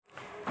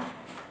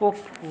वो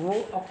वो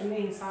अपने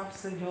हिसाब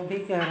से जो भी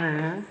कह रहे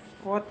हैं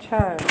वो अच्छा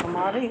है,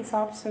 हमारे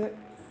हिसाब से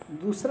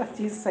दूसरा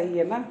चीज़ सही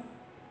है ना।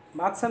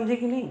 बात समझे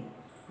कि नहीं?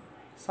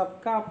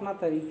 सबका अपना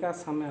तरीका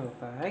समय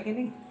होता है कि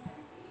नहीं।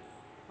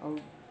 और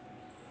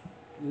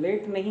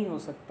लेट नहीं हो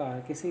सकता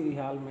है किसी भी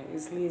हाल में,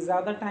 इसलिए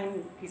ज़्यादा टाइम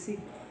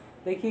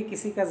देखिए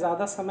किसी का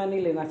ज़्यादा समय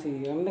नहीं लेना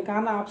चाहिए। हमने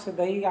कहा ना आपसे,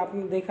 दही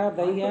आपने देखा,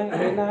 दही है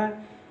लेना है,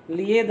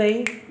 लिए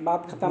दही,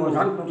 बात खत्म हो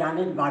भोजन गई। को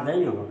जाने के बाद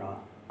ही होगा।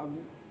 अब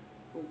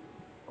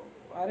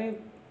अरे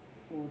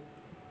वो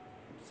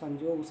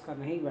संजोग उसका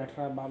नहीं बैठ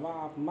रहा है बाबा,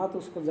 आप मत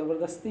उसको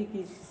ज़बरदस्ती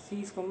की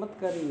चीज़ को मत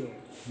करिए।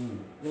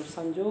 जब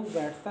संजोग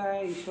बैठता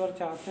है, ईश्वर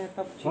चाहते हैं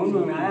तब चीज़ फोन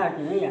होती में है। आया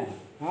कि नहीं आया?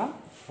 हाँ,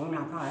 फोन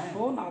आता है।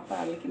 फ़ोन आता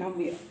है, लेकिन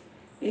हम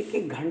एक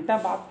एक घंटा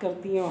बात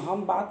करती हैं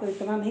हम, बात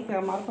इतना नहीं कर,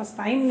 हमारे पास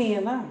टाइम नहीं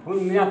है ना। फोन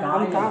मिला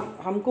था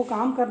हमको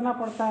काम करना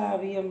पड़ता है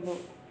अभी हम।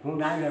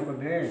 फोन आए मेरे को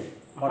भेज।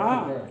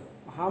 हाँ,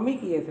 हम ही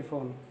किए थे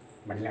फ़ोन,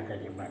 बढ़िया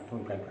करिए बात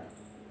फोन कर।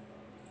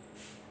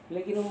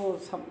 लेकिन वो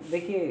सब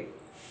देखिए,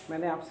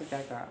 मैंने आपसे क्या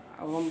कहा,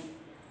 अब हम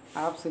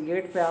आपसे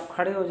गेट पे आप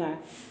खड़े हो जाएं,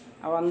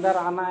 अब अंदर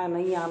आना है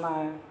नहीं आना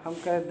है, हम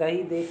कह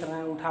दही देख रहे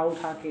हैं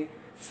उठा के,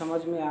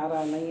 समझ में आ रहा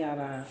है नहीं आ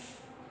रहा है।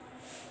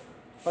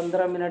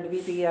 15 मिनट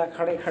बीत गया,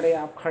 खड़े खड़े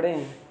आप खड़े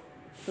हैं,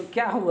 तो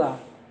क्या हुआ?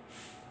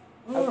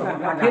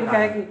 अब फिर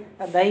कहे कि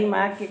दही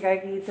महक के कहे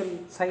कि ये तो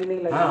सही नहीं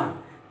लग रहा।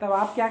 हाँ। तब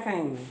आप क्या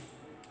कहेंगे?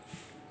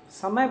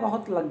 समय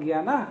बहुत लग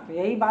गया ना,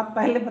 यही बात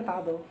पहले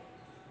बता दो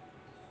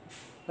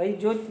भाई।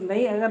 जो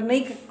नहीं, अगर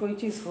नहीं कोई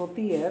चीज़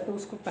होती है तो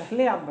उसको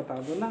पहले आप बता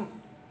दो ना।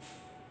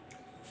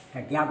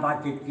 क्या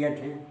बातचीत किए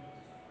थे?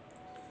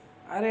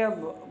 अरे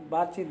अब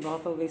बातचीत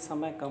बहुत हो गई,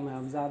 समय कम है,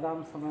 अब ज़्यादा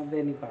हम समय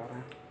दे नहीं पा रहे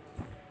हैं।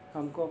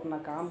 हमको अपना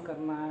काम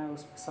करना है,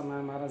 उस पर समय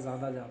हमारा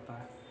ज़्यादा जाता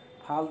है।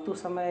 फालतू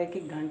समय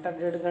 1-1 घंटा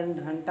 1.5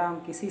 घंटा हम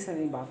किसी से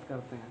नहीं बात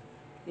करते हैं।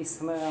 इस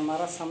समय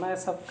हमारा समय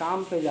सब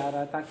काम पे जा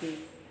रहा है, ताकि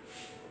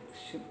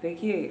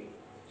देखिए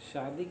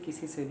शादी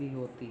किसी से भी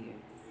होती है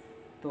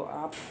तो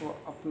आपको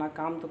अपना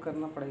काम तो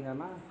करना पड़ेगा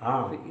ना।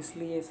 हाँ। तो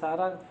इसलिए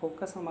सारा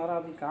फोकस हमारा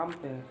अभी काम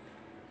पे है।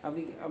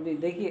 अभी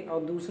देखिए,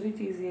 और दूसरी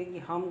चीज़ ये कि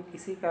हम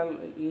किसी का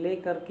ले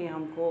करके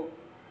हमको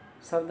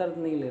सरदर्द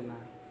नहीं लेना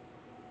है।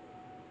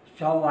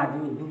 100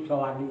 आदमी 200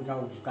 आदमी का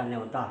उसका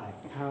न्योता है।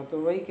 हाँ, तो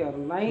वही कह रहा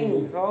हूँ,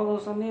 नहीं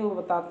 100-200 नहीं, वो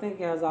बताते हैं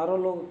कि हज़ारों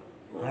लोग,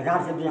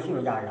 1000 से बेसी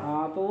हो जाएगा।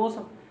 हाँ, तो वो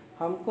सब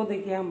हमको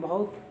देखिए, हम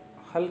बहुत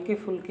हल्के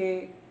फुल्के,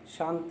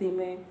 शांति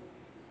में,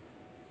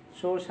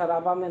 शोर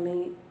शराबा में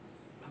नहीं,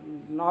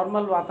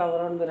 नॉर्मल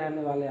वातावरण में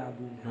रहने वाले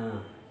आदमी हैं।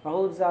 हाँ।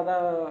 बहुत ज़्यादा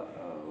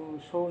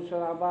शोर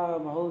शराबा,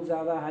 बहुत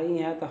ज़्यादा हाई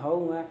है तो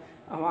हाउ है,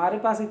 हमारे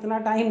पास इतना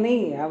टाइम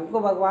नहीं है। हमको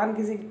भगवान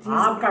किसी चीज़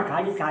आपका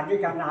खाली शादी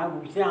करना है,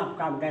 उससे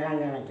आपका देना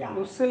लेना क्या है?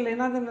 उससे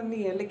लेना देना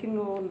नहीं है, लेकिन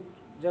वो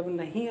जब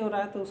नहीं हो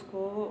रहा है तो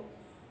उसको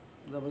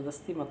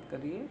ज़बरदस्ती मत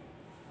करिए।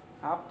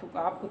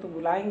 आपको तो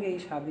बुलाएंगे ही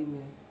शादी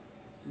में,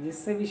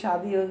 जिससे भी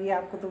शादी होगी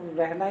आपको तो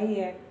रहना ही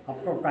है।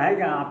 आपको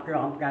कहेगा, आपके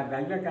हम क्या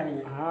जाइए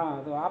करेंगे।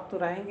 हाँ, तो आप तो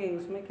रहेंगे ही,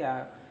 उसमें क्या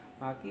है।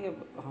 बाकी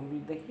अब हम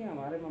देखिए,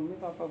 हमारे मम्मी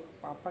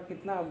पापा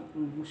कितना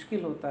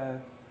मुश्किल होता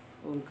है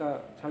उनका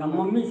तो चलना।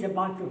 मम्मी से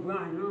बात तो हुआ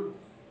है ना?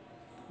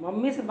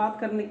 मम्मी से बात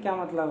करने का क्या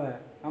मतलब है?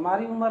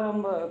 हमारी उम्र,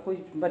 हम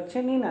कोई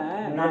बच्चे नहीं ना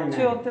है। नहीं, बच्चे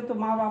नहीं। होते तो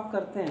माँ बाप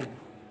करते हैं।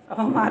 अब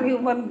हमारी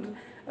उम्र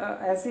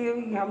ऐसी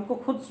होगी कि हमको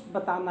खुद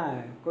बताना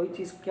है कोई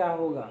चीज़ क्या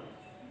होगा।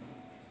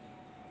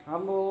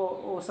 हम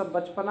वो सब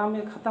बचपना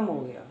में ख़त्म हो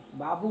गया,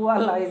 बाबू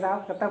वाला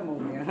हिसाब ख़त्म हो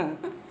गया।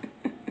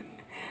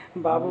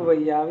 बाबू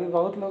भैया, अभी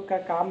बहुत लोग का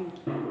काम।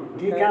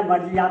 ठीक है,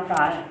 मर्जी आपका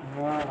है।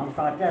 हाँ, हम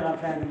कहते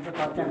रहते हैं, तो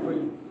कहते हैं कोई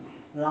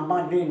लंबा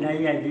दिन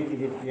नहीं है,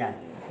 बीत गया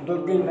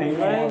 2-3 महीने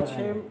नहीं और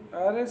हैं। 6,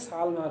 अरे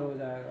साल भर हो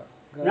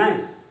जाएगा।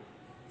 नहीं,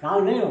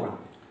 साल नहीं होगा।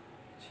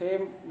 6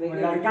 वो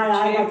लड़का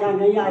आएगा क्या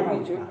नहीं आएगा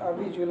उसका?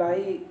 अभी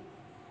जुलाई।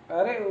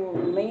 अरे वो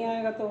नहीं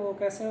आएगा तो वो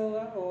कैसे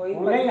होगा? वही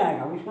वो नहीं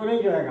आएगा, उसको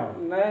नहीं जोएगा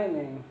वो।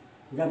 नहीं,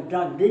 जब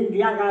तक दिन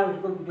दिया गया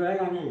उसको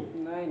जोएगा नहीं।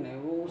 नहीं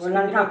वो वो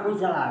लड़का खुद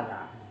चला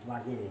आएगा,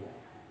 बाकी नहीं आएगा।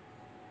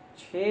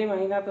 6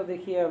 महीना तो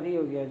देखिए अभी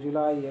हो गया,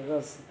 जुलाई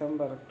अगस्त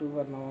सितंबर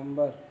अक्टूबर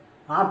नवंबर।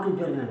 आपकी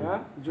जो है।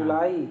 हाँ,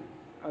 जुलाई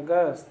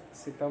अगस्त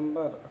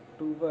सितंबर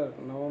अक्टूबर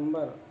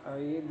नवंबर और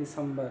ये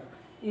दिसंबर,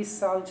 इस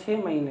साल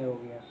 6 महीने हो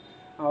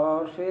गया।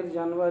 और फिर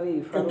जनवरी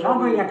तो 6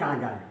 महीने फरवरी, कहाँ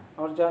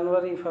जाएगा? और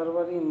जनवरी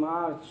फरवरी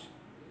मार्च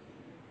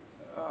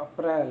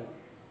अप्रैल,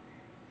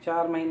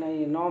 4 महीना,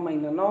 ये 9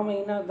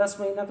 महीना 10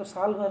 महीना, तो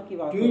साल भर की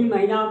बात 3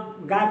 महीना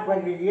गैप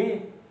कर दीजिए,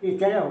 इस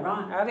तरह होगा।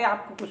 अरे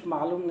आपको कुछ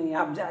मालूम नहीं,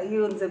 आप जाइए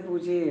उनसे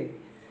पूछिए,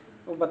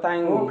 वो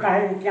बताएंगे। वो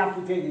कहे क्या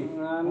पूछेगी?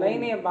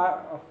 नहीं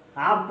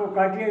आपको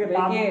कहती है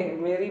देखिए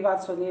मेरी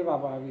बात सुनिए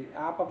बाबा, अभी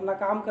आप अपना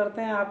काम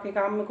करते हैं, आपके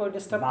काम में कोई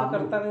डिस्टर्ब तो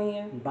करता नहीं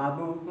है।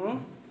 बाबू वही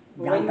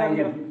जानता वाली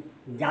है,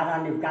 बात। ज़्यादा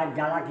निपटा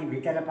ज़्यादा की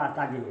भीतर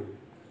पाता जी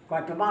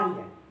कटवा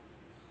है।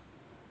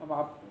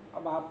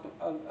 अब आप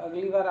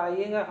अगली बार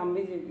आइएगा, हम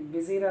भी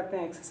बिज़ी रहते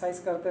हैं, एक्सरसाइज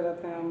करते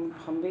रहते हैं,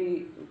 हम भी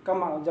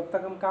कम, जब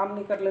तक हम काम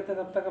नहीं कर लेते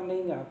तब तक हम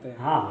नहीं जाते हैं।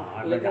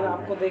 हाँ, लेकिन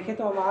आपको देखे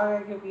तो हम आ गए,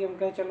 क्योंकि हम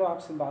कहें चलो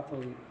आपसे बात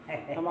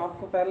होगी। हम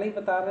आपको पहले ही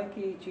बता रहे हैं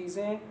कि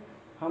चीज़ें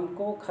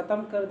हमको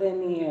ख़त्म कर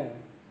देनी है।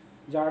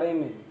 जाड़े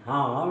में।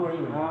 हाँ हाँ वही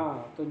होगा।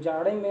 हाँ तो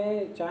जाड़े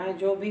में चाहे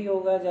जो भी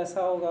होगा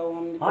जैसा होगा वो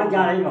हम हाँ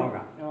जाड़े में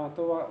होगा। हाँ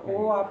तो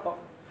वो आप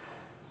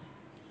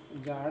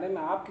जाड़े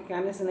में आपके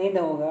कहने से नहीं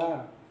ना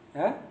होगा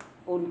है।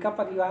 उनका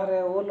परिवार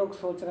है, वो लोग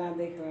सोच रहे हैं,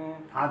 देख रहे हैं।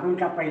 फागुन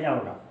का पहला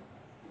होगा।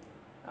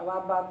 अब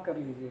आप बात कर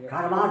लीजिएगा।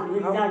 खरमास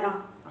बीत जाएगा।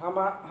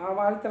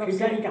 हमारी तरफ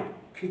से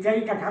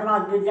खिचड़ी का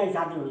खरमास बीत जाए,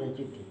 शादी हो जाए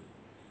चिट्ठी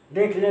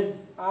देख ले।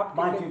 आप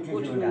बातचीत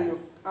कुछ हो नहीं जाए, हो।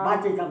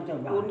 बातचीत हमसे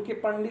होगा। उनके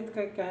पंडित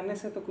के कहने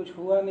से तो कुछ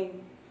हुआ नहीं,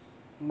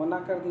 मना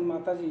कर दी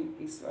माता जी।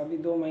 इस अभी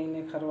 2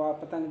 महीने खरवा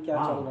पता नहीं क्या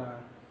हाँ। चल रहा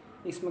है,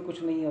 इसमें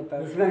कुछ नहीं होता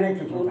है। इसमें नहीं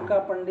कुछ होता। उनका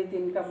पंडित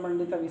इनका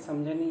पंडित अभी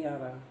समझे नहीं आ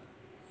रहा।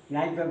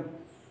 नहीं तो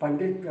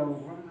पंडित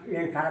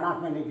ये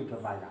खरमास में नहीं कुछ हो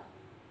पाएगा।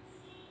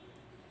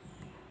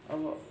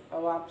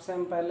 अब आपसे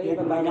हम पहले ही एक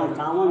बता महीना रहे हैं,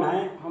 सावन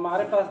है।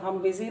 हमारे पास हम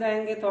बिजी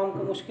रहेंगे तो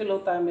हमको मुश्किल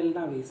होता है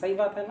मिलना भी, सही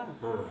बात है ना।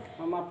 हाँ।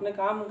 हम अपने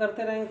काम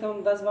करते रहेंगे तो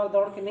हम 10 बार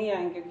दौड़ के नहीं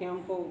आएंगे, क्योंकि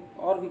हमको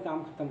और भी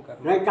काम खत्म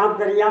करना है। नहीं काम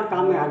करिए आप,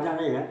 काम में हाजिर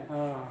नहीं है।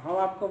 हाँ हम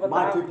आपको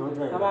बातचीत हो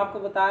जाएगी। हम आपको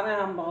बता रहे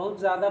हैं, हम बहुत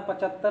ज़्यादा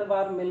 75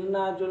 बार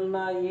मिलना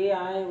जुलना, ये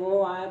आए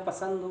वो आए,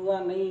 पसंद हुआ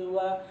नहीं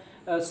हुआ,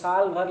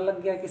 साल भर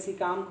लग गया किसी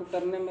काम को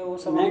करने में, वो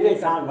सब हम नहीं नहीं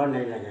साल भर करते।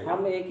 नहीं लगेगा।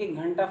 हम 1-1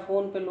 घंटा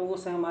फ़ोन पे लोगों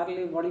से, हमारे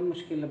लिए बड़ी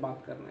मुश्किल है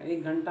बात करना।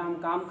 1 घंटा हम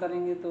काम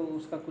करेंगे तो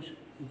उसका कुछ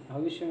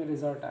भविष्य में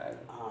रिजल्ट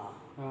आएगा।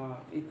 हाँ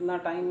हाँ इतना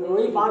टाइम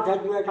वही बात है,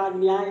 जो एक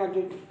आदमी आएगा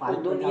तो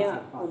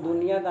वो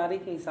दुनियादारी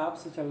के हिसाब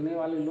से चलने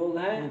वाले लोग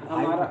हैं।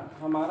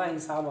 हमारा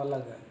हिसाब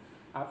अलग है।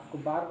 आपको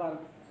बार बार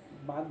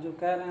बात जो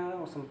कह रहे हैं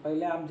वो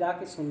पहले आप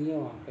जाके सुनिए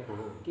वहाँ पे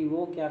कि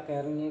वो क्या कह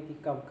रही हैं, कि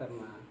कब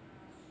करना है,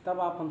 तब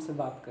आप हमसे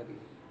बात करिए।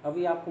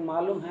 अभी आपको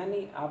मालूम है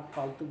नहीं, आप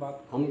फालतू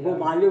बात हमको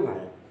मालूम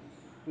है।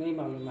 नहीं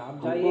मालूम है, आप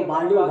हमको जाइए।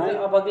 मालूम है।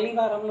 अब अगली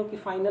बार हम लोग की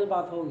फाइनल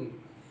बात होगी,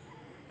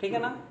 ठीक है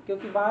ना,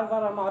 क्योंकि बार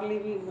बार हमारे लिए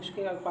भी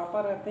मुश्किल।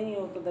 पापा रहते ही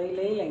हो तो दही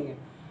ले ही लेंगे,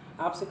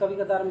 आपसे कभी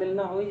कदार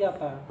मिलना हो ही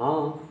जाता है।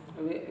 हाँ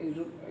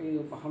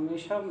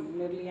हमेशा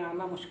मेरे लिए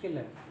आना मुश्किल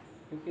है,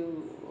 क्योंकि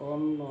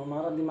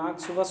हमारा दिमाग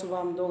सुबह सुबह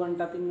हम 2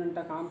 घंटा 3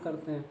 घंटा काम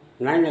करते हैं,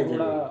 नहीं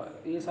थोड़ा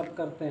ये सब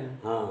करते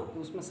हैं। हाँ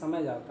तो उसमें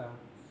समय जाता है।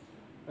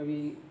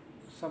 अभी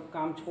सब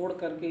काम छोड़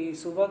करके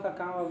सुबह का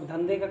काम, अब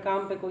धंधे का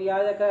काम पे कोई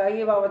आ जाकर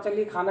आइए बाबा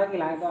चलिए खाना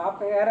खिलाएं, तो आप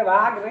कहें अरे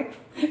भाग रे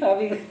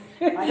अभी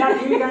अच्छा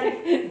ठीक है,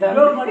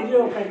 जो मर्जी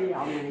हो करिए।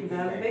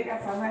 धंधे का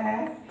समय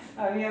है,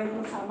 अभी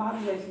हमको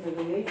सामान बेचने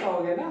दो, यही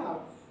कहोगे ना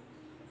आप,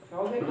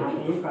 कहोगे कि नहीं?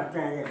 यही कहते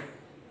हैं।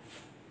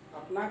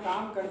 अपना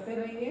काम करते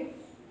रहिए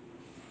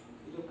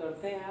जो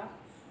करते हैं आप,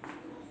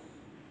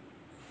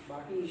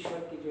 बाकी ईश्वर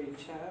की जो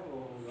इच्छा है वो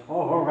होगा। वो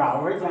होगा,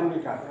 वही जानने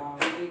का।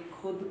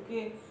 खुद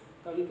के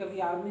कभी कभी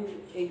आदमी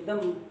एकदम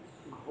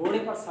घोड़े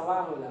पर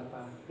सवार हो जाता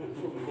है,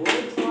 तो घोड़े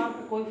पर सवार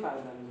का कोई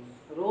फायदा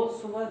नहीं। रोज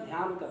सुबह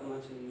ध्यान करना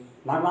चाहिए,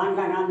 भगवान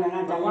का नाम लेना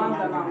चाहिए। भगवान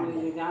का नाम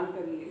लीजिए, ध्यान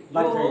करिए,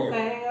 बस जो सही वो है।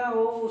 कहेगा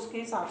वो उसके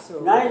हिसाब से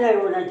होगा। नहीं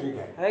वो नहीं ठीक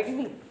है कि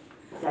नहीं?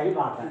 सही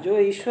बात है। जो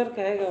ईश्वर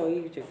कहेगा वही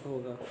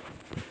होगा।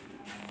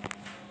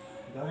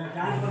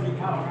 को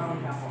लिखा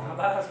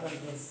होगा बस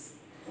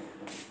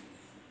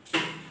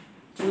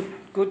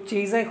कुछ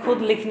चीज़ें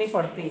खुद लिखनी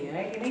पड़ती हैं,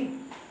 है कि नहीं?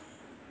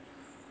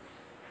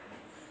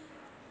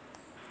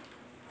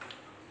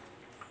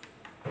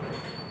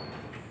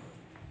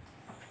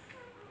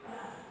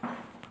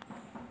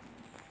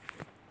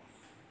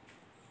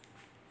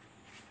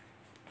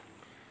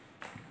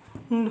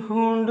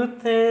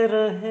 ढूंढते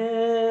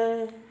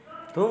रहे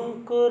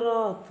तुमको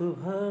रात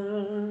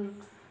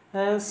भर,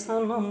 ऐसा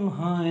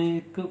लम्हा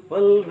एक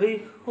पल भी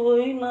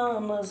कोई ना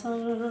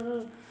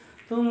नजर,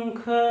 तुम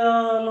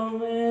ख्यालों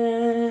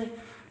में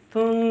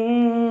तुम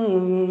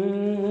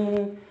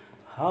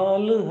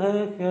हाल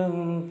है क्या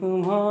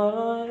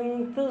तुम्हारा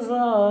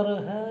इंतज़ार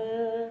है,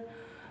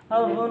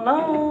 अब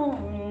नाम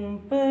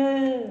पे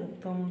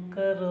तुम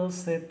करो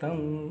सितम,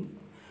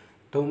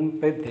 तुम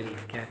पे दिल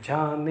क्या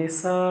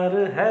जानिसार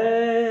है,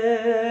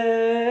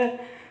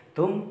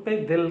 तुम पे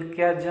दिल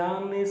क्या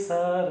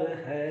जानिसार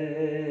है,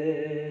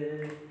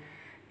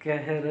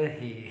 कह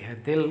रही है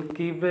दिल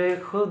की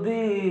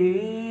बेखुदी,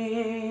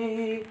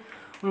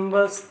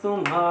 बस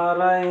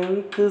तुम्हारा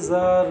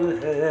इंतज़ार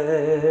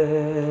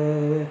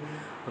है,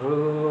 रो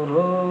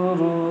रो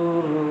रो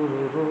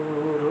रो रो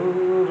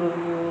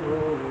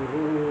रो।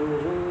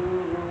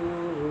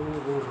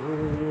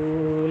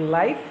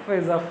 Life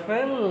is a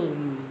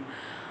film.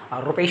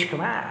 Rupesh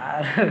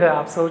Kumar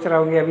आप सोच रहे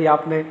होंगे अभी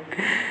आपने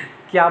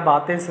क्या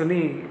बातें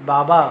सुनी,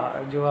 बाबा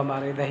जो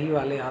हमारे दही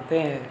वाले आते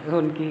हैं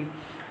उनकी।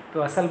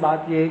 तो असल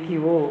बात ये है कि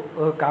वो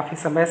काफ़ी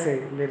समय से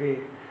मेरे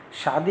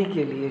शादी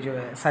के लिए जो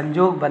है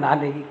संजोग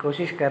बनाने की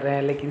कोशिश कर रहे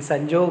हैं, लेकिन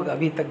संजोग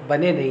अभी तक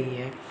बने नहीं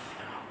हैं।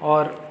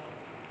 और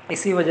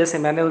इसी वजह से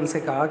मैंने उनसे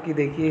कहा कि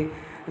देखिए,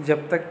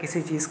 जब तक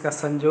किसी चीज़ का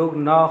संजोग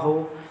ना हो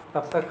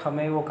तब तक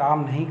हमें वो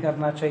काम नहीं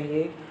करना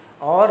चाहिए।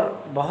 और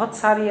बहुत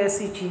सारी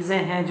ऐसी चीज़ें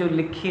हैं जो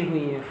लिखी हुई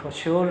हैं, फॉर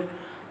श्योर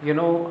यू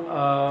नो,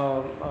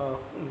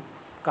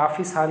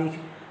 काफ़ी सारी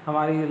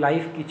हमारी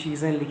लाइफ की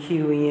चीज़ें लिखी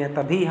हुई हैं,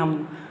 तभी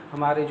हम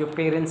हमारे जो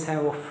पेरेंट्स हैं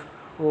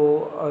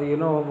वो यू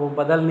नो वो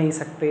बदल नहीं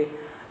सकते।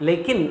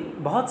 लेकिन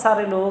बहुत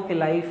सारे लोगों के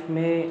लाइफ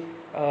में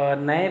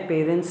नए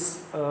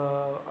पेरेंट्स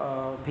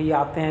भी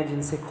आते हैं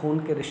जिनसे खून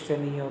के रिश्ते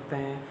नहीं होते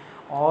हैं,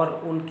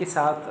 और उनके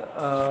साथ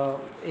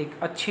एक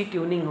अच्छी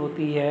ट्यूनिंग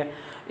होती है,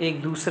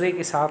 एक दूसरे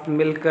के साथ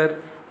मिलकर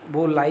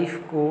वो लाइफ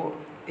को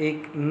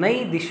एक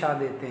नई दिशा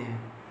देते हैं।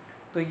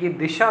 तो ये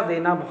दिशा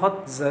देना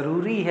बहुत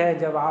ज़रूरी है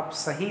जब आप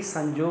सही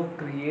संजोग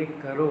क्रिएट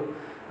करो।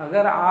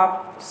 अगर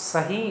आप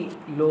सही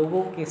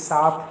लोगों के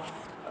साथ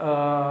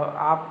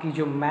आपकी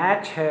जो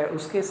मैच है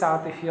उसके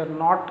साथ if you are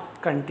not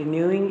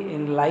continuing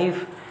in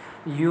life,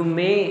 you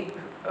may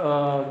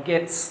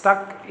get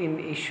stuck in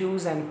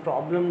issues and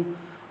problem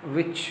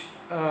which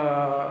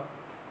uh,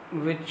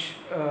 which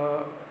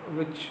uh,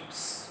 which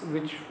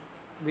which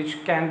which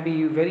can be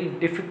very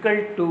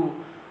difficult to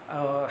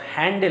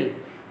handle.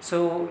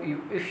 So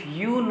if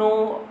you know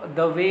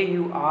the way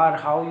you are,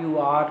 how you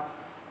are,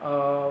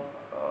 uh,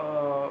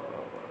 uh,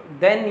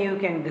 then you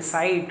can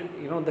decide,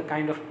 the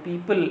kind of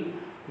people,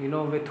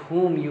 with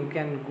whom you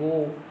can go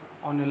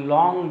on a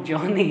long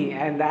journey,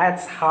 and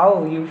that's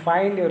how you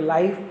find your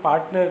life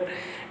partner.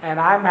 And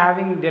I'm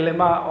having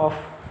dilemma of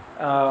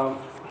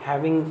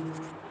having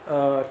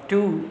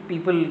two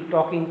people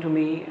talking to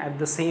me at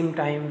the same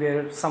time,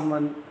 where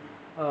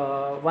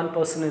one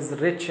person is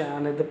rich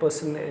and another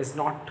person is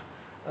not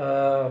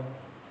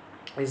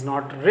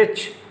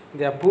rich,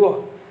 they are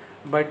poor.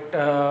 But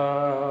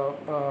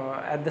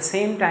at the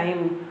same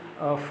time,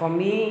 for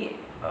me,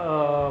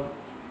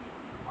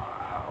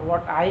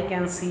 what I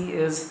can see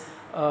is,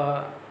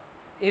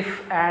 if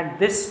at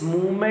this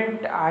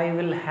moment I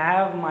will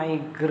have my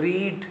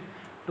greed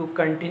to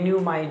continue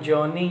my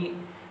journey,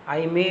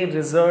 I may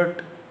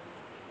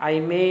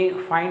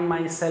find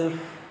myself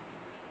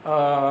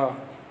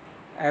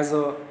as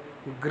a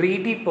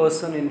greedy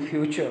person in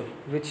future,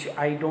 which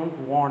I don't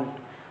want.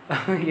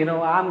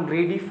 I'm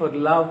greedy for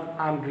love,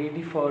 I'm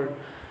greedy for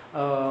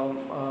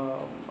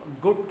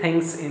good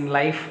things in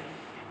life,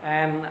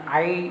 and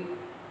I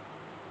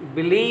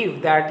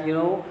believe that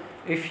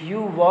if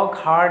you work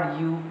hard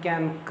you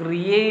can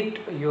create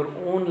your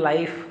own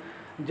life.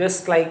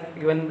 Just like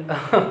when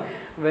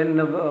when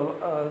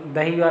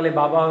Dahi wale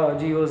Baba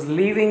ji was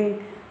leaving,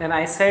 then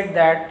I said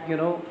that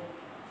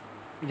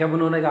जब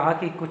उन्होंने कहा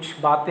कि कुछ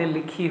बातें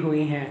लिखी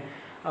हुई हैं,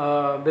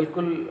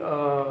 बिल्कुल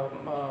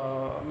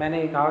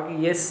मैंने कहा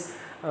कि यस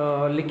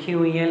लिखी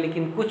हुई हैं,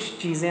 लेकिन कुछ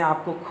चीज़ें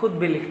आपको खुद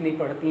भी लिखनी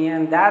पड़ती हैं,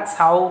 and that's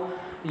how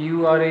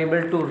you are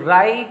able to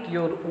write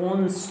your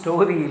own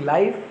story.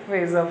 Life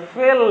is a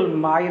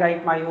film. I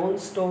write my own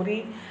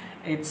story.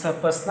 It's a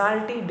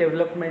personality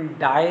development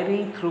diary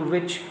through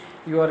which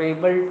you are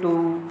able to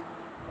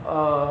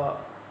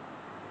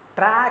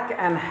track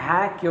and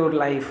hack your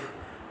life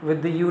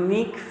with the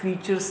unique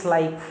features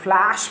like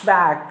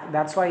flashback.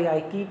 That's why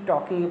I keep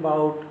talking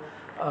about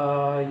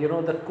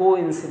the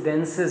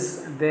coincidences.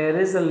 There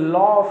is a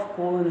law of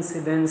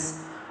coincidence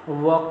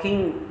working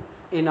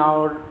in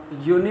our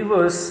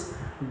universe,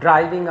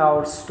 driving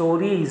our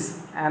stories,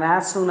 and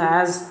as soon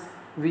as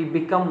we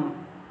become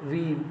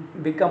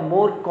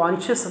more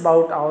conscious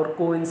about our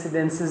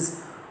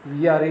coincidences,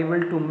 we are able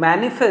to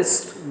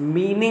manifest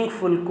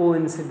meaningful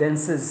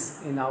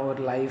coincidences in our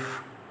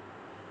life.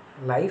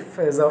 Life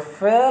is a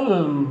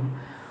film.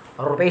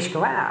 Rupesh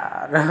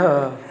Kumar.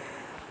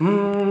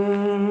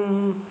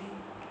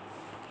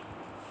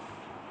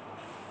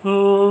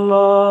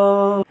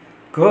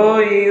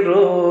 कोई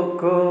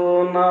रोको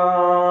ना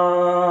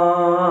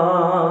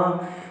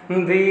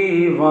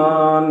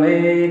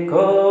दीवाने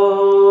को,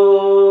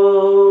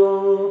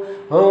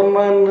 हो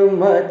मन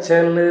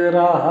मचल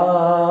रहा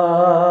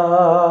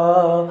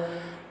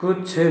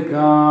कुछ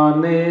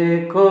गाने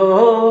को,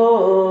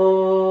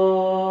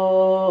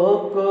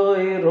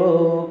 कोई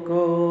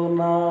रोको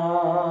ना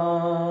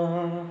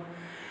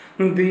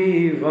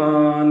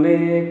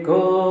दीवाने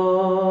को,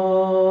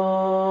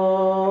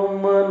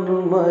 मन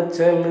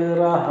मचल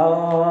रहा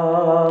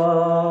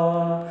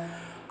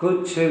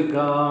कुछ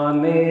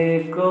गाने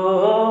को,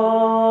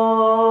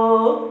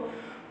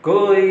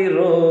 कोई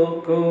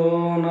रोको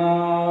ना।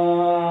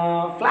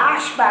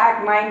 फ्लैशबैक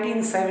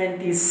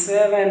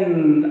 1977,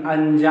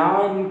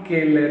 अनजान के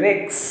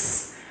लिरिक्स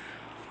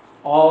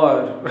और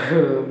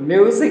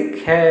म्यूजिक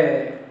है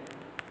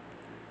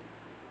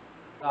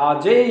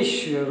राजेश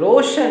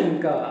रोशन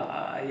का,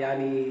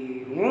 यानी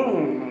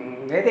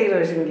ऋतिक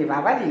रोशन की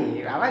बाबा जी।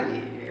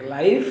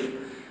 Life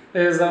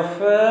is a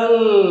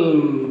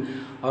film.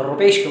 और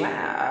रुपेश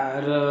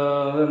कुमार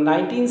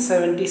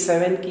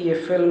 1977 की ये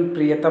फिल्म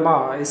प्रियतमा,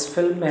 इस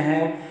फिल्म में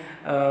है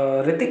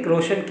ऋतिक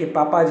रोशन के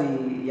पापा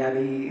जी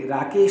यानी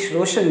राकेश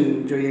रोशन,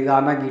 जो ये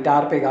गाना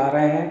गिटार पे गा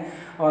रहे हैं,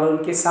 और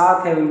उनके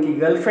साथ है उनकी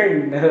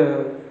गर्लफ्रेंड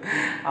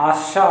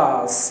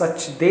आशा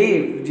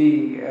सचदेव जी,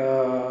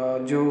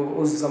 जो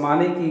उस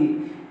ज़माने की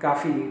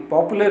काफ़ी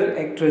पॉपुलर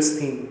एक्ट्रेस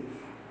थी,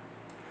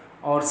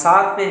 और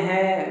साथ में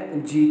है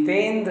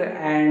Jitendra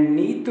and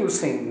Neetu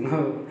Singh.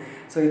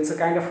 So it's a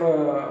kind of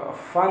a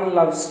fun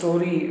love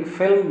story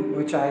film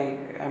which I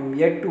am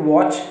yet to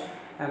watch,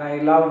 and I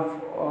love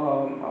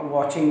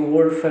watching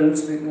old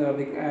films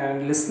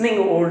and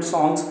listening old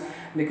songs,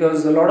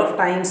 because a lot of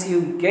times you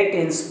get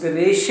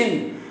inspiration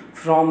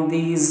from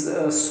these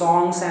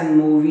songs and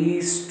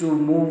movies to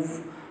move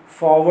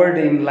forward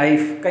in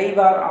life. कई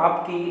बार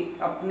आपकी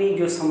अपनी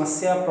जो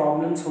समस्या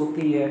problems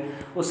होती है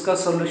उसका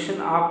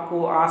solution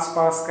आपको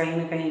आसपास कहीं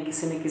ना कहीं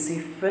किसी न किसी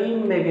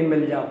फिल्म में भी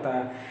मिल जाता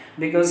है,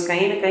 बिकॉज़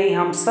कहीं ना कहीं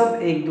हम सब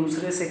एक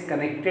दूसरे से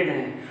कनेक्टेड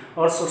हैं.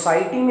 और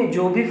सोसाइटी में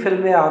जो भी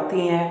फिल्में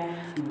आती हैं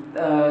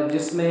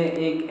जिसमें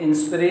एक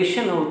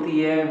इंस्पिरेशन होती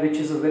है which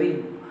is a very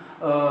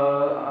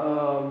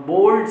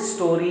bold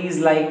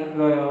stories like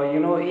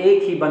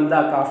एक ही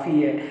बंदा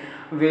काफ़ी है,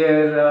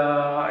 वेयर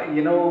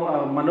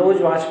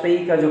मनोज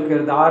वाजपेयी का जो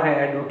किरदार है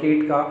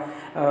एडवोकेट का,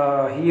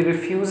 ही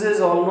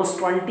refuses almost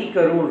 20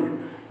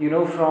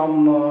 crore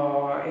from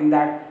in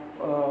that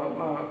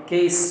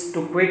case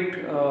to quit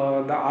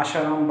the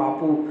Asharam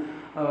Bapu.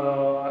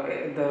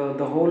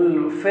 The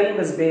whole film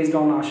is based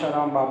on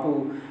Asharam Bapu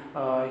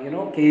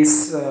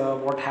case,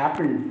 what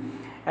happened.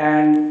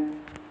 And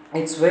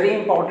it's very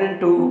important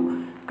to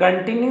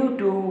continue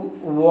to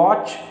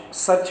watch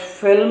such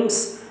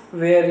films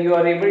where you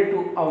are able to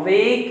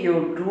awake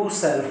your true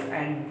self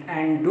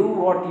and do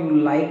what you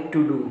like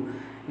to do,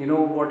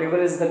 whatever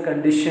is the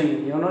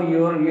condition,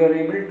 you're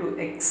able to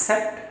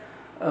accept,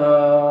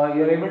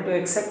 you're able to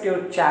accept your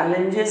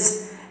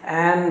challenges.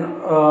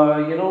 And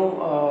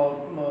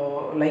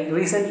like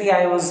recently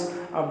I was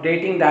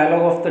updating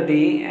dialogue of the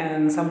day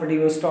and somebody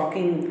was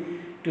talking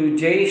to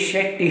Jay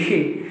Shetty.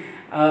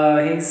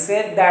 He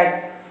said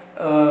that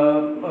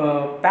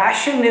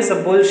passion is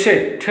a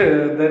bullshit.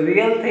 The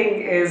real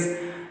thing is,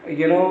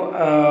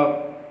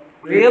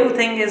 real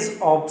thing is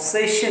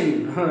obsession.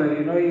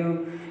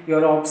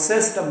 You're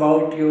obsessed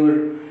about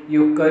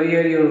your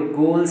career, your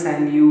goals,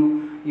 and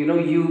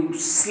you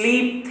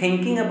sleep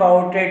thinking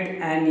about it,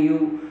 and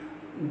you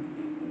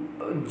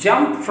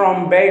jump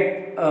from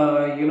bed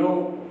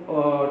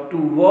to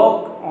work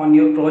on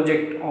your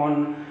project,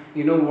 on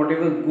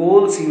whatever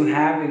goals you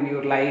have in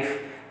your life.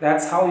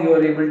 That's how you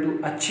are able to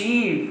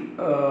achieve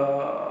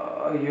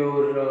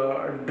your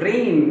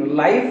dream.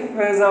 Life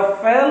is a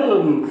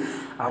film.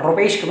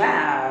 Rupesh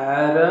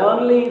Kumar,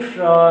 only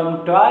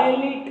from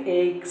Toilet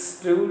Egg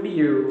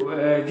Studio.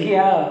 जी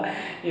हाँ,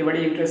 ये बड़ी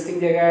interesting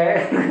जगह है.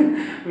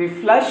 We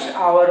flush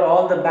our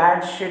all the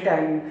bad shit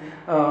and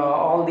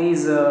all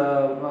these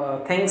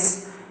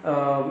things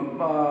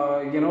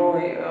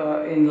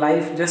in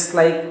life, just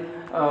like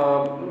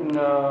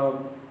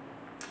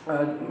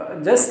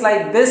just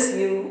like this.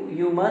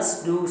 You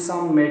must do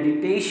some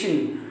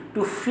meditation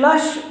to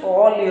flush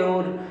all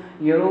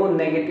your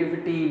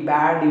negativity,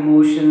 bad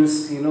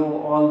emotions,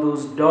 all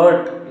those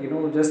dirt,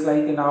 just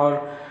like in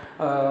our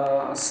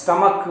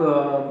stomach,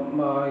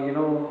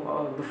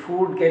 the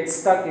food gets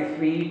stuck if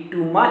we eat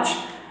too much.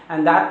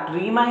 And that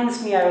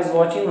reminds me, I was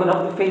watching one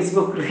of the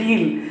Facebook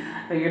reel,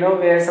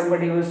 where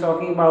somebody was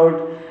talking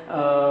about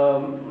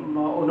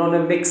उन्होंने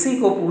mixie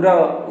को पूरा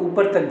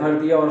ऊपर तक भर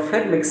दिया और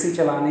फिर mixie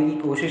चलाने की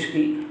कोशिश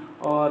की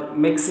और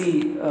मिक्सी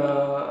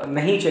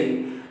नहीं चली.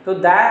 तो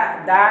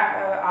दैट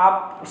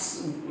आप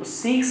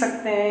सीख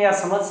सकते हैं या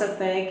समझ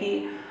सकते हैं कि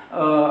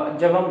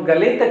जब हम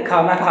गले तक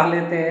खाना खा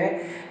लेते हैं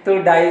तो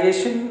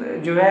डाइजेशन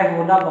जो है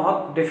होना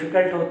बहुत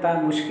डिफ़िकल्ट होता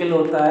है, मुश्किल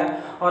होता है,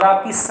 और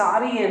आपकी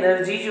सारी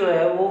एनर्जी जो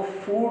है वो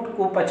फूड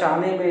को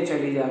पचाने में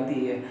चली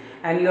जाती है.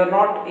 And you are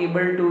not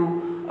able to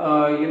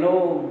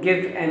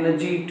give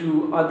energy to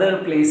other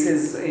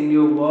places in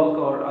your work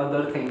or other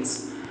things.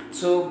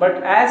 So but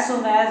as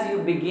soon as you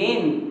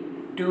begin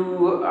to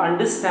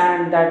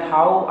understand that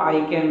how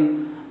I can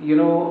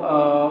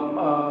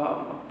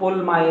pull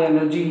my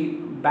energy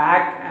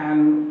back and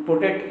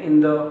put it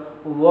in the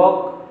work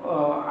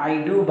I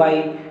do by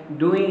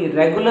doing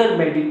regular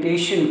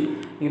meditation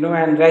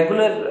and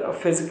regular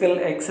physical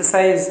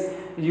exercise,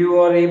 you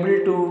are able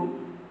to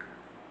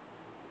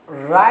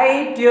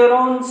write your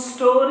own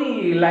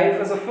story. Life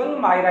is a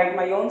film. I write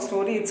my own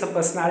story. It's a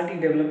personality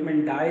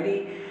development diary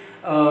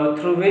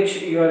through which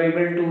you are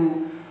able to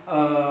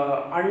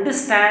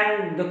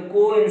understand the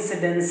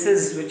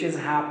coincidences which is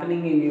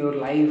happening in your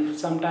life.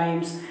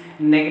 Sometimes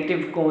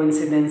negative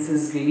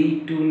coincidences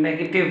lead to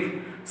negative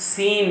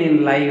scene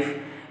in life,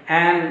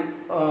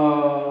 and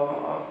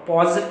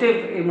positive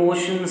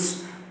emotions,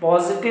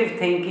 positive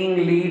thinking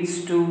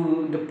leads to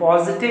the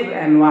positive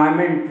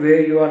environment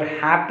where you are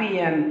happy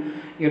and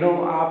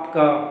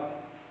आपका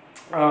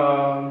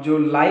जो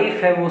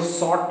life है वो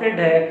sorted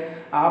है.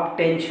 आप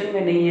tension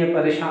में नहीं है,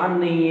 परेशान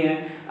नहीं है,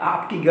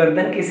 आपकी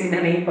गर्दन किसी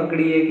ने नहीं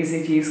पकड़ी है किसी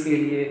चीज़ के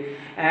लिए.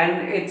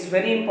 And it's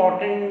very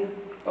important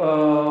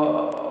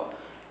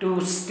to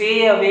stay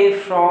away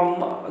from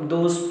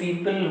those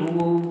people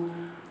who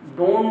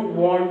don't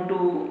want to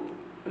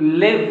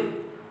live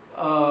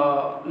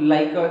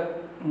like a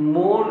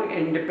more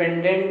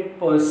independent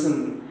person,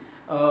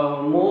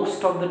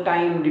 most of the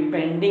time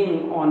depending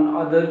on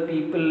other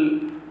people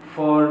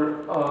for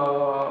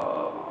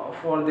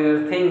their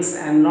things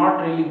and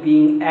not really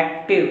being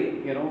active.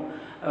 There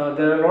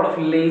are a lot of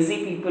lazy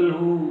people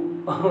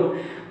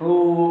who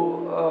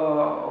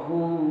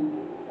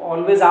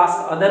always ask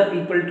other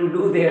people to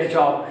do their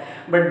job,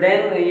 but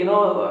then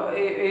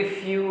if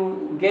you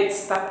get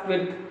stuck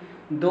with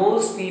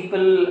those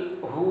people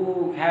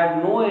who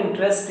have no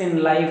interest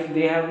in life,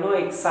 they have no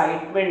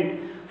excitement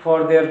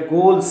for their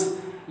goals,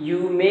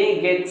 you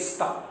may get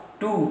stuck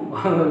too.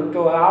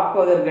 तो आपको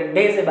अगर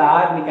गड्ढे से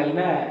बाहर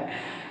निकलना है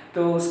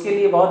तो उसके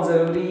लिए बहुत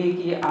ज़रूरी है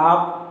कि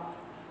आप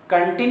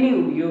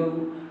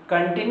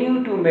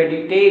continue to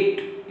meditate,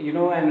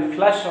 and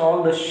flush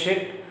all the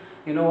shit,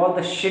 all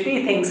the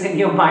shitty things in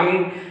your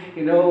mind,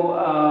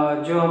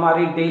 जो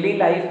हमारी डेली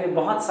लाइफ में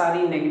बहुत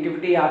सारी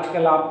नेगेटिविटी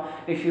आजकल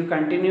आप if you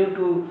continue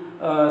to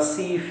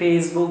see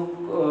Facebook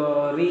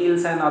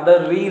reels and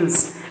other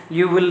reels,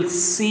 you will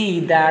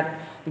see that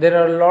there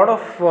are a lot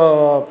of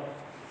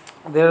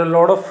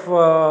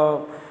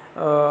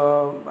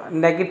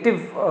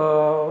negative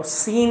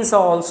scenes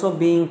are also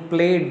being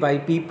played by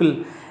people,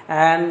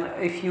 and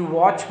if you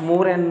watch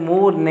more and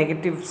more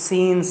negative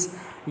scenes,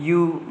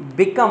 you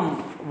become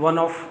one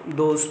of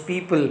those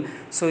people.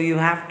 So you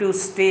have to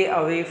stay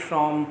away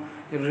from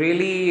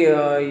really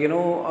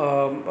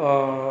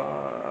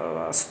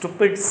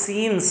stupid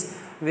scenes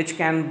which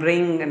can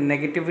bring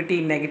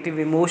negative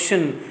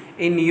emotion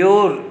in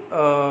your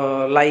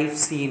life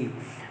scene.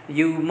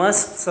 You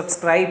must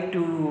subscribe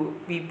to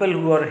people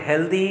who are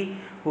healthy,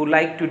 who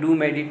like to do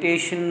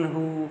meditation,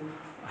 who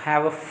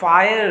have a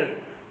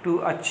fire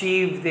to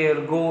achieve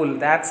their goal.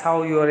 That's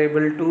how you are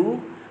able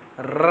to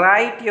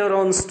write your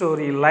own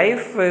story.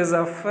 Life is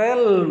a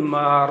film.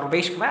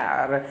 Rupesh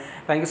Kumar,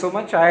 thank you so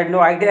much. I had no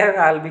idea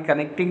I'll be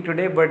connecting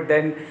today, but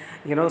then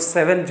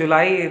 7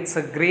 July, it's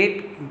a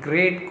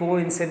great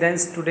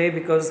coincidence today,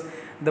 because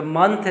the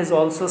month is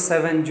also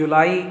 7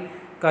 July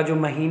का जो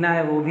महीना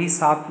है वो भी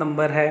 7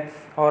 number है,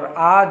 और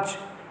आज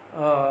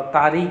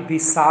तारीख भी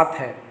 7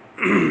 है।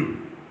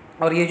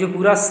 और ये जो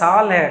पूरा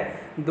साल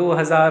है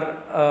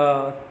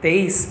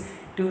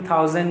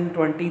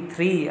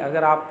 2023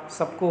 अगर आप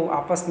सबको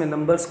आपस में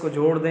नंबर्स को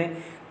जोड़ दें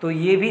तो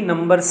ये भी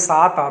नंबर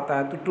 7 आता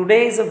है। तो today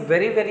is a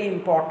very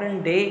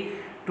important day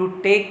to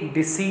take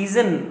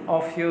decision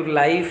of your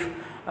life,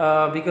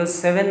 because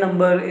 7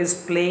 number is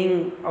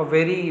playing a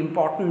very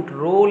important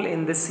role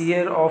in this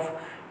year of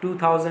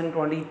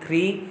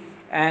 2023,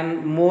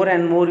 and more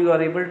you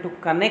are able to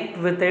connect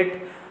with it,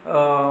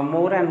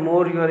 more and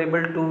more you are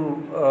able to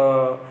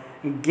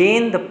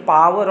gain the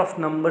power of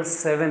number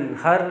 7.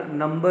 हर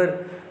नंबर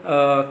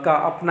का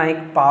अपना एक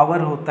power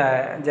होता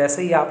है।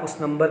 जैसे ही आप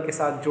उस नंबर के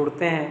साथ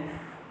जुड़ते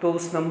हैं तो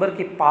उस नंबर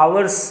के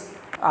पावर्स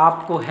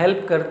आपको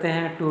हेल्प करते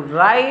हैं to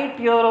write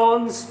your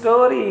own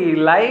story.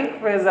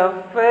 Life is a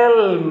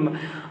film.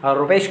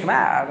 Rupesh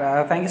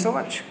Kumar, thank you so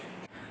much.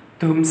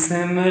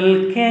 तुमसे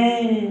मिलके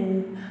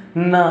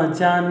ना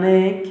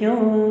जाने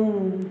क्यों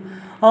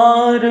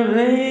और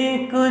भी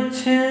कुछ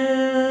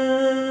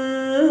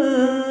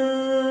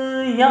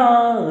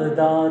याद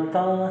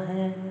आता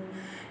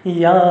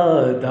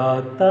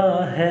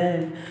है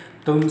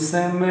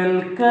तुमसे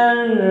मिलकर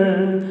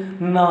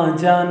ना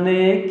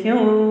जाने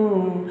क्यों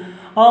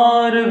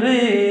और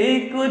भी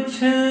कुछ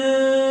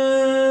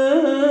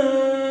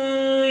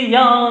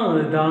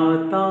याद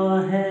आता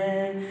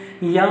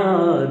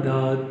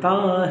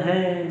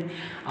है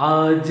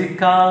आज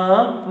का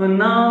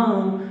अपना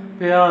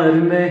प्यार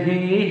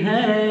नहीं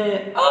है।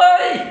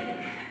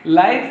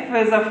 Life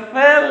is a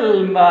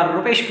film.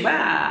 Rupesh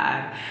Kumar,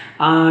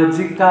 आज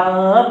का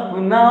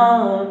अपना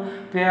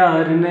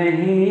प्यार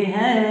नहीं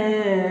है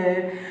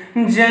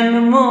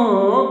जन्मों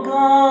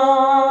का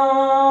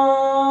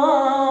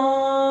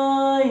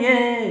ये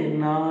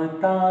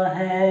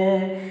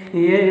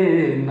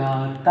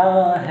नाता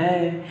है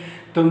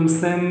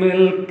तुमसे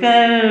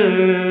मिलकर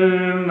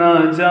ना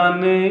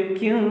जाने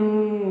क्यों।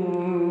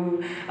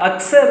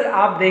 अक्सर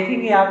आप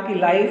देखेंगे आपकी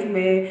लाइफ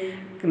में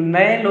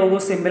नए लोगों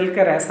से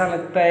मिलकर ऐसा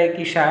लगता है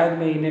कि शायद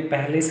मैं इन्हें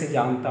पहले से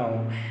जानता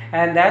हूँ,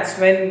 and that's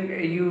when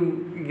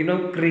you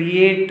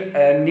create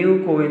new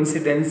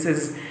coincidences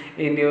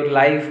in your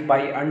life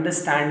by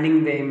understanding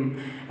them,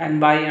 and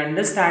by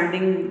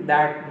understanding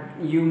that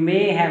you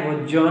may have a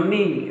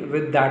journey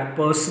with that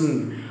person,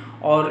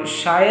 और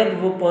शायद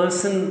वो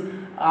पर्सन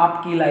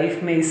आपकी लाइफ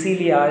में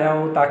इसीलिए आया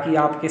हो ताकि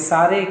आपके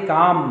सारे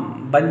काम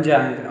बन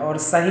जाएं और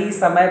सही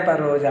समय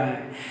पर हो जाएं,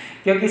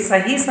 क्योंकि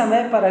सही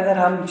समय पर अगर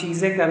हम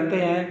चीज़ें करते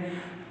हैं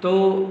तो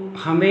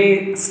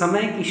हमें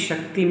समय की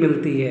शक्ति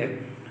मिलती है।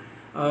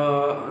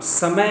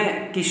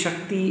 समय की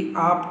शक्ति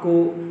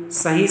आपको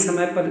सही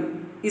समय पर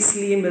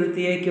इसलिए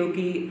मिलती है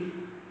क्योंकि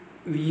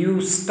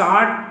you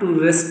start to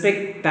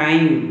respect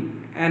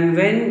time, and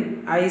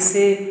when I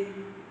say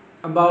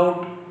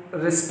about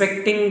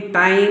respecting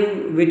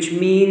time, which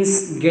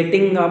means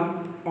getting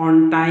up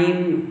on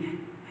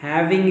time,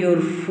 having your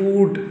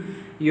food,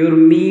 your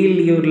meal,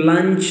 your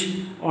lunch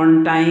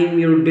on time,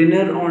 your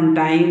dinner on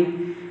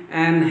time,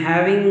 and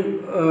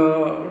having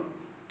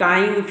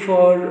time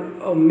for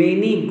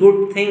many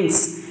good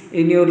things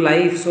in your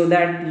life so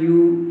that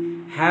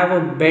you have a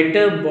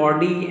better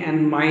body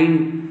and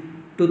mind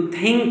to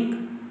think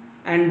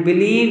and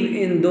believe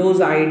in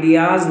those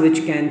ideas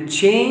which can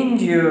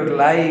change your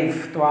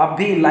life। तो आप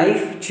भी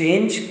life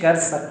change कर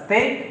सकते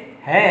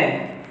हैं।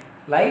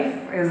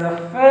 Life is a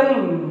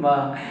film.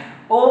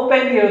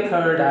 open your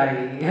third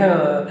eye.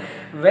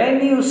 When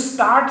you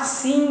start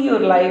seeing your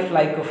life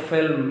like a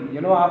film,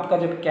 आपका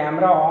जब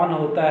camera on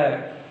होता है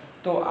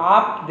तो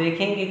आप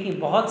देखेंगे कि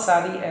बहुत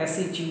सारी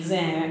ऐसी चीज़ें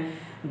हैं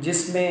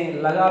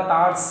जिसमें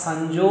लगातार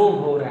संजोग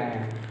हो रहे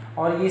हैं,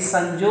 और ये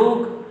संजोग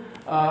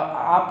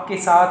आपके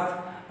साथ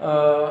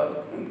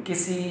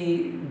किसी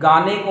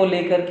गाने को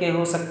लेकर के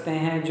हो सकते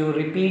हैं जो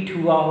रिपीट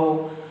हुआ हो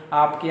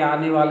आपके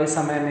आने वाले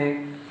समय में,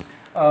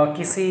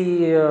 किसी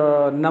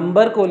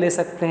नंबर को ले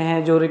सकते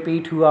हैं जो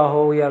रिपीट हुआ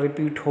हो या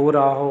रिपीट हो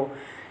रहा हो,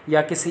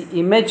 या किसी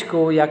इमेज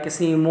को या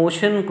किसी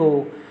इमोशन को।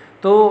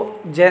 तो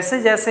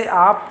जैसे जैसे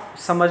आप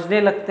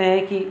समझने लगते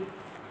हैं कि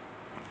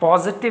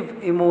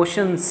पॉजिटिव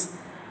इमोशंस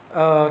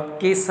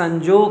के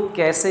संजोग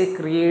कैसे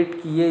क्रिएट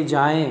किए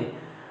जाएं,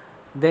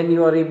 then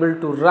you are able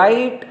to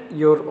write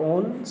your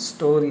own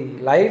story.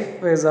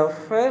 Life is a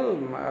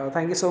film.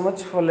 Thank you so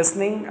much for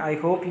listening. I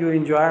hope you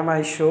enjoy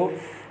my show.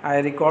 I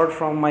record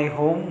from my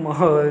home,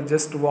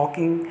 just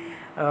walking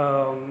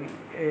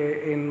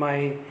in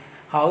my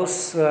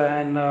house,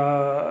 and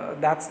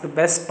that's the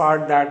best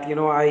part, that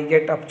I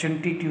get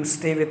opportunity to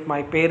stay with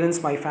my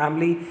parents, my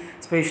family,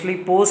 especially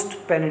post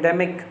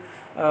pandemic.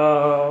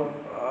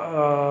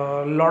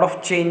 Lot of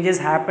changes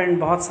happened,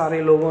 बहुत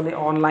सारे लोगों ने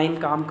online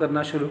काम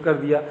करना शुरू कर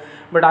दिया,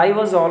 but I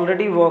was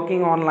already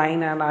working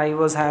online and I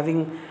was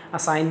having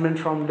assignment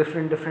from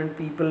different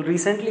people.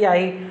 Recently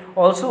I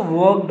also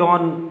worked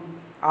on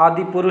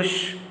आदि पुरुष,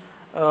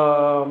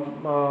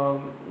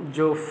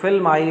 जो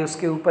फिल्म आई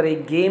उसके ऊपर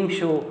एक गेम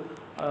शो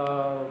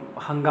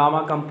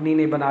हंगामा कंपनी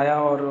ने बनाया,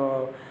 और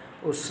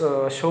उस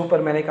शो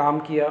पर मैंने काम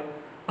किया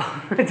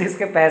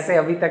जिसके पैसे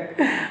अभी तक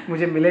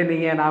मुझे मिले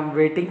नहीं हैं, and I am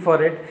waiting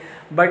for it.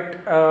 But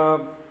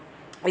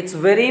it's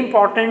very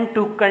important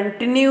to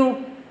continue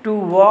to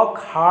work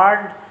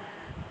hard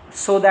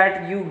so that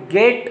you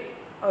get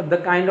the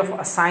kind of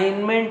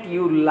assignment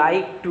you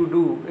like to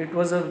do. It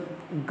was a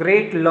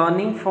great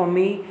learning for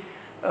me,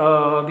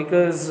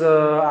 because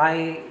I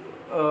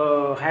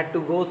had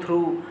to go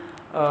through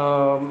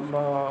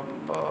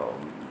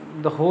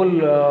the whole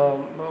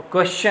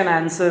question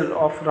answer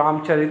of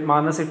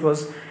Ramcharitmanas. It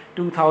was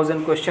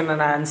 2000 question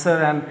and answer,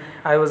 and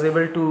I was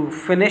able to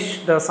finish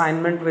the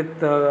assignment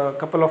with a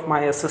couple of my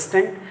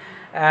assistant.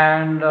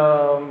 And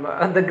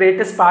the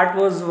greatest part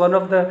was, one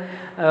of the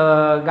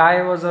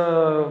guy was a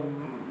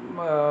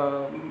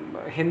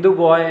Hindu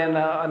boy, and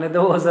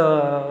another was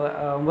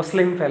a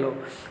Muslim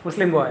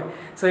boy.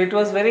 So it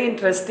was very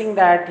interesting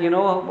that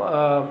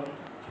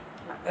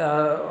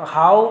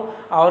how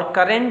our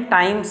current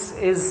times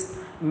is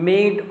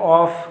made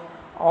of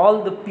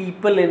all the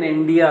people in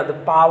India, the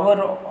power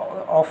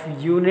of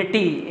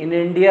unity in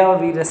India.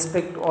 We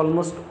respect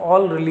almost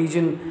all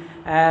religion,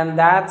 and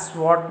that's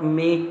what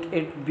make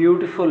it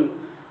beautiful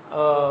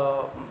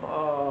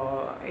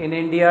in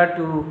India,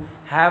 to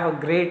have a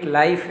great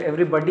life.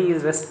 Everybody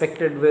is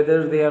respected, whether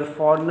they are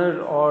foreigner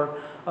or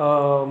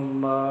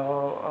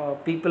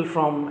people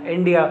from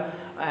India,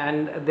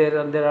 and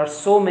there are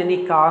so many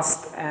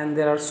castes and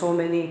there are so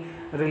many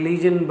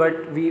religion,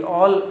 but we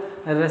all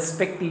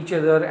respect each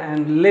other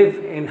and live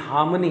in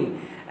harmony.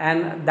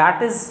 And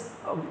that is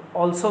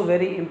also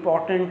very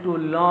important to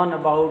learn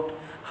about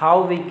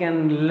how we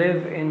can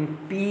live in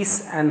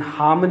peace and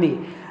harmony,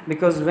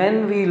 because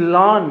when we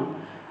learn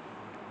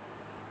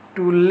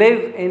to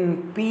live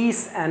in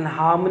peace and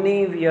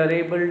harmony, we are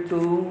able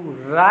to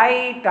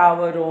write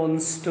our own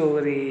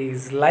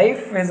stories.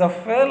 Life is a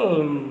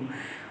film.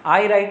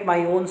 I write my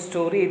own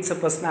story. It's a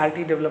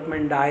personality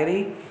development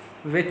diary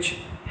which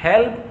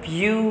help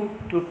you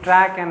to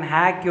track and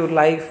hack your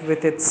life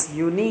with its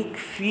unique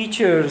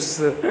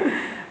features.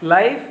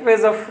 Life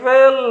is a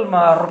film.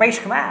 Rupesh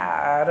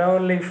Kumar,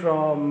 only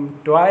from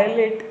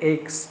Toilet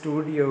Egg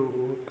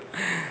Studio.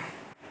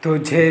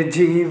 तुझे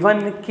जीवन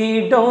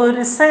की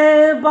door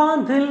से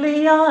बांध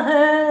लिया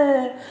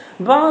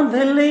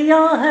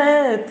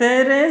है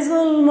तेरे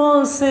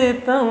जुल्मों से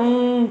तम,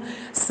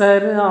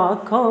 सर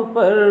आँखों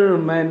पर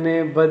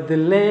मैंने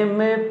बदले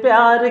में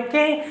प्यार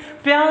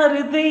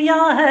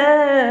दिया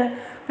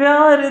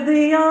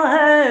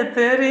है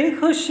तेरी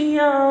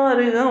खुशियाँ और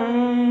गम,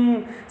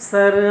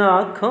 सर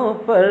आँखों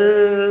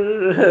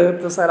पर.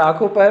 तो सर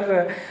आँखों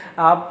पर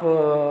आप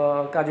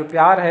का जो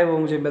प्यार है वो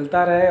मुझे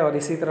मिलता रहे, और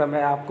इसी तरह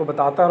मैं आपको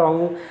बताता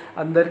रहूँ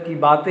अंदर की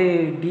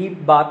बातें,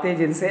 डीप बातें,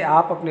 जिनसे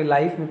आप अपने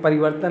लाइफ में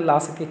परिवर्तन ला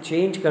सके,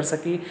 चेंज कर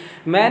सके.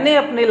 मैंने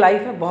अपने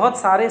लाइफ में बहुत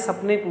सारे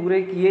सपने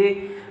पूरे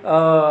किए.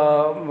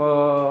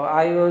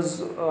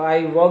 I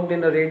worked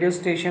in a radio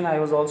station. I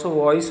was also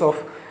voice of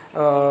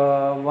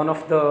one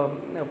of the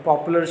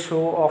popular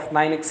show of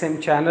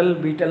 9XM channel,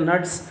 Beetle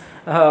Nuts,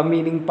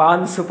 meaning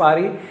Pan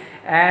Supari.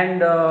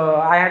 And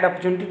I had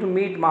opportunity to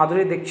meet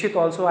Madhuri Dixit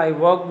also. I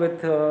worked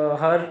with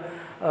her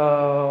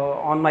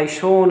on my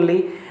show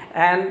only.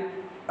 And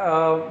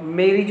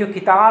मेरी जो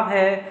किताब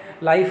है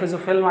Life is a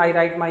Film, I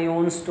write my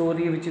own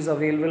story, which is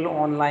available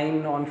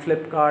online on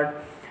Flipkart,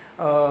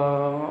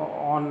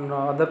 on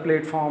other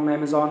platform,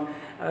 Amazon.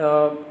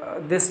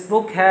 This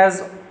book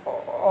has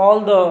all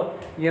the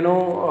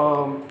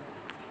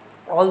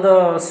all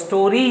the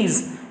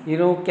stories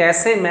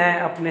कैसे मैं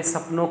अपने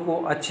सपनों को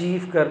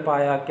achieve कर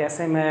पाया,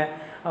 कैसे मैं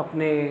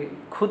अपने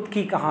खुद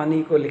की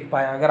कहानी को लिख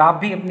पाया। अगर आप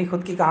भी अपनी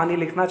खुद की कहानी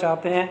लिखना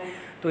चाहते हैं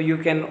तो you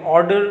can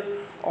order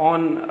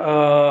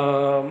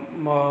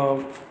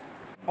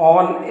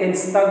on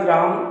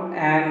Instagram,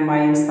 and my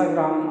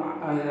Instagram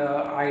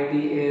ID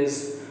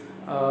is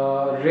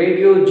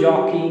Radio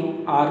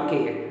Jockey RK.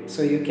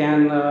 So you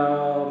can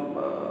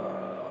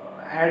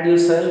add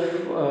yourself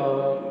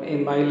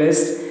in my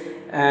list,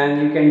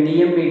 and you can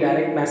DM me,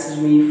 direct message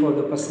me for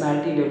the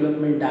personality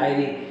development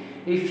diary.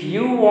 If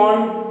you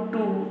want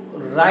to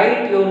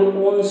write your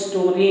own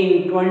story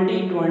in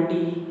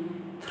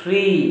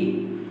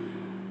 2023,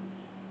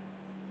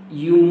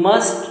 you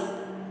must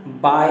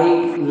buy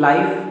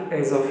Life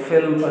as a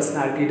Film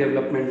Personality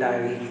Development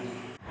Diary.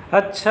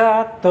 अच्छा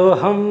तो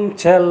हम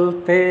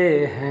चलते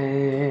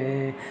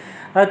हैं,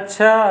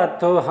 अच्छा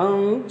तो हम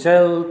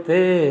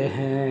चलते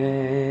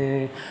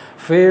हैं,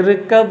 फिर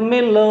कब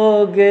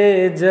मिलोगे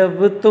जब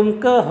तुम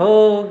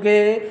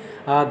कहोगे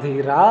आधी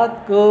रात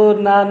को,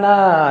 नाना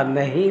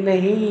नहीं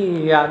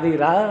नहीं आधी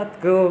रात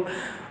को।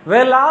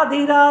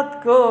 आधी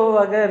रात को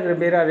अगर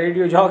मेरा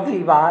रेडियो जॉकी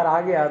बाहर आ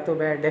गया तो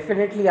मैं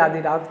डेफिनेटली आधी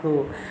रात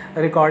को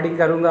रिकॉर्डिंग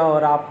करूँगा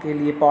और आपके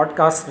लिए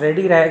पॉडकास्ट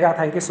रेडी रहेगा।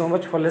 Thank you so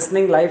much for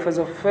listening life as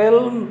a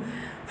film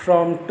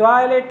from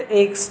toilet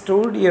एक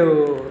studio.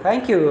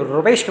 Thank you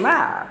Rupesh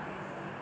Kumar.